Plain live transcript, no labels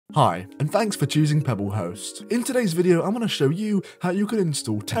Hi, and thanks for choosing PebbleHost. In today's video, I'm going to show you how you can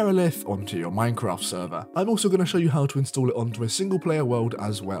install Terralith onto your Minecraft server. I'm also going to show you how to install it onto a single player world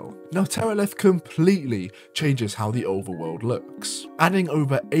as well. Now, Terralith completely changes how the overworld looks, adding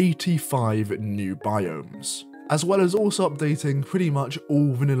over 85 new biomes, as well as also updating pretty much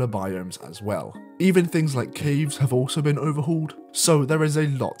all vanilla biomes as well. Even things like caves have also been overhauled, so there is a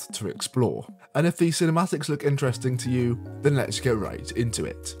lot to explore. And if these cinematics look interesting to you, then let's get right into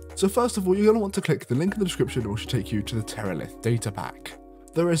it. So first of all, you're going to want to click the link in the description which will take you to the Terralith Datapack.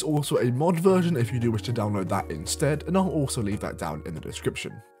 There is also a mod version if you do wish to download that instead, and I'll also leave that down in the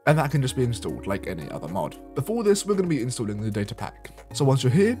description. And that can just be installed like any other mod. Before this, we're going to be installing the Datapack. So once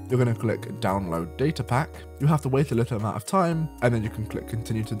you're here, you're going to click download Datapack. You have to wait a little amount of time, and then you can click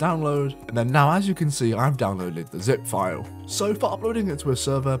continue to download. And then now, as you can see, I've downloaded the zip file. So for uploading it to a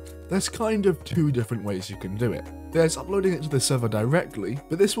server, there's kind of two different ways you can do it. There's uploading it to the server directly,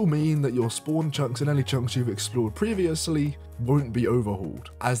 but this will mean that your spawn chunks and any chunks you've explored previously won't be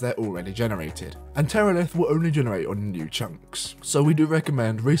overhauled, as they're already generated. And Terralith will only generate on new chunks. So we do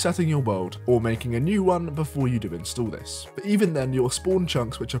recommend resetting your world or making a new one before you do install this. But even then, your spawn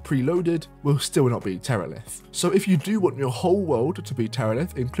chunks which are preloaded will still not be Terralith. So if you do want your whole world to be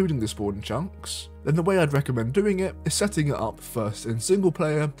Terralith, including the spawn chunks, then the way I'd recommend doing it is setting it up first in single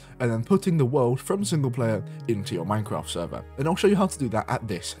player and then putting the world from single player into your Minecraft server. And I'll show you how to do that at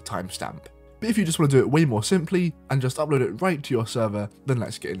this timestamp. But if you just want to do it way more simply and just upload it right to your server, then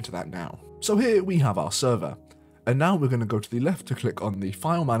let's get into that now. So here we have our server. And now we're going to go to the left to click on the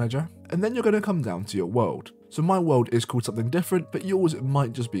file manager, and then you're going to come down to your world. So my world is called something different, but yours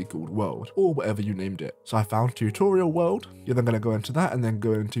might just be called world, or whatever you named it. So I found tutorial world. You're then going to go into that and then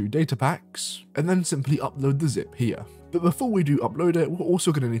go into data packs, and then simply upload the zip here. But before we do upload it, we're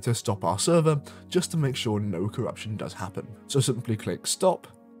also going to need to stop our server just to make sure no corruption does happen. So simply click stop,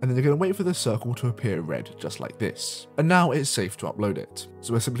 and then you're going to wait for the circle to appear red, just like this. And now it's safe to upload it.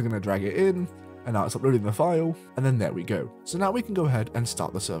 So we're simply going to drag it in, and now it's uploading the file, and then there we go. So now we can go ahead and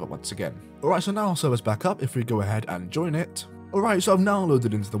start the server once again. Alright, so now our server's back up if we go ahead and join it. Alright, so I've now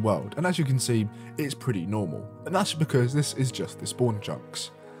loaded into the world, and as you can see, it's pretty normal. And that's because this is just the spawn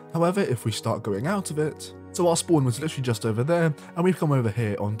chunks. However, if we start going out of it, so our spawn was literally just over there, and we've come over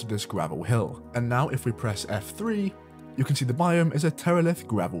here onto this gravel hill. And now if we press F3, you can see the biome is a Terralith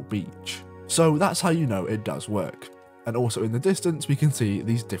gravel beach. So that's how you know it does work. And also in the distance, we can see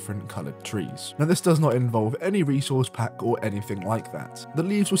these different coloured trees. Now this does not involve any resource pack or anything like that. The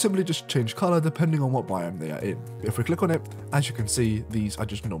leaves will simply just change colour depending on what biome they are in. If we click on it, as you can see, these are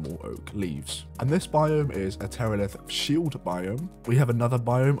just normal oak leaves. And this biome is a Terralith shield biome. We have another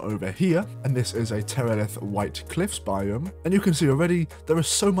biome over here, and this is a Terralith white cliffs biome. And you can see already, there is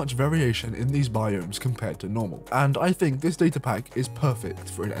so much variation in these biomes compared to normal. And I think this data pack is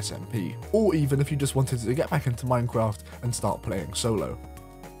perfect for an SMP, or even if you just wanted to get back into Minecraft and start playing solo.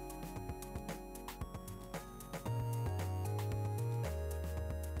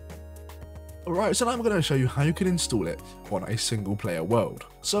 Alright, so now I'm going to show you how you can install it on a single player world.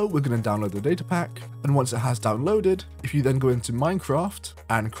 So we're going to download the data pack, and once it has downloaded, if you then go into Minecraft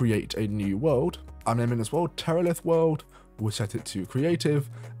and create a new world, I'm naming this world Terralith World. We'll set it to creative,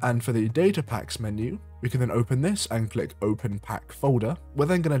 and for the data packs menu, we can then open this and click open pack folder. We're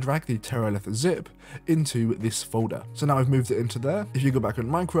then going to drag the Terralith zip into this folder. So now I've moved it into there. If you go back in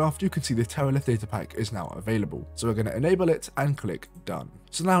Minecraft, you can see the Terralith data pack is now available. So we're going to enable it and click done.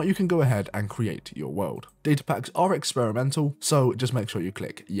 So now you can go ahead and create your world. Data packs are experimental, so just make sure you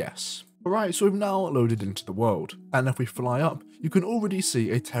click yes. Alright, so we've now loaded into the world, and if we fly up, you can already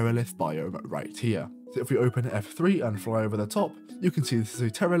see a Terralith biome right here. So if we open F3 and fly over the top, you can see this is a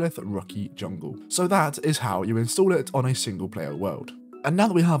Terralith rocky jungle. So that is how you install it on a single player world. And now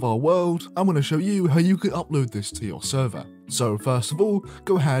that we have our world, I'm going to show you how you can upload this to your server. So first of all,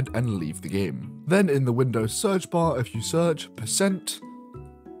 go ahead and leave the game. Then in the Windows search bar, if you search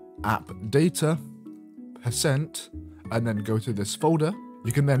 %app data %, and then go to this folder,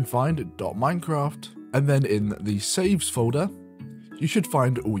 you can then find .minecraft, and then in the saves folder, you should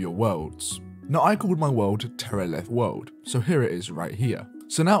find all your worlds. Now I called my world Terralith World, so here it is right here.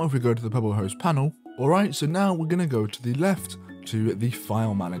 So now if we go to the PebbleHost panel, alright, so now we're going to go to the left to the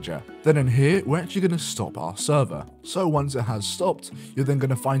file manager. Then in here, we're actually going to stop our server. So once it has stopped, you're then going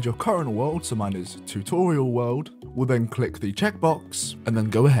to find your current world, so mine is tutorial world. We'll then click the checkbox, and then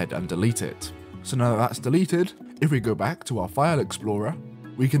go ahead and delete it. So now that that's deleted, if we go back to our file explorer,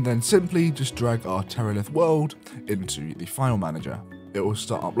 we can then simply just drag our Terralith world into the file manager. It will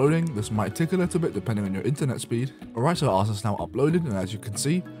start uploading. This might take a little bit depending on your internet speed. Alright, so ours is now uploaded, and as you can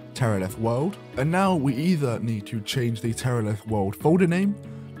see, Terralith World. And now we either need to change the Terralith World folder name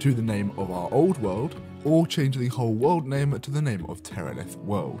to the name of our old world, or change the whole world name to the name of Terralith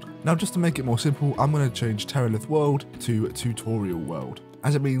World. Now just to make it more simple, I'm going to change Terralith World to Tutorial World,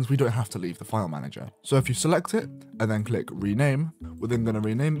 as it means we don't have to leave the file manager. So if you select it and then click rename, we're then going to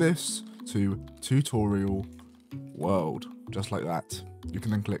rename this to Tutorial World, just like that. You can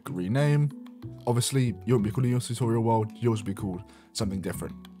then click rename. Obviously, you won't be calling yours Tutorial World, yours will be called something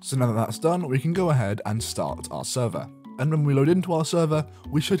different. So now that that's done, we can go ahead and start our server. And when we load into our server,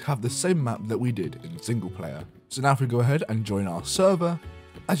 we should have the same map that we did in Singleplayer. So now if we go ahead and join our server,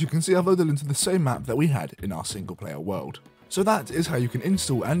 as you can see, I've loaded into the same map that we had in our Singleplayer world. So that is how you can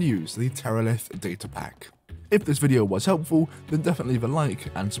install and use the Terralith Datapack. If this video was helpful, then definitely leave a like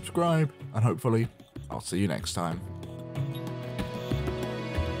and subscribe, and hopefully, I'll see you next time.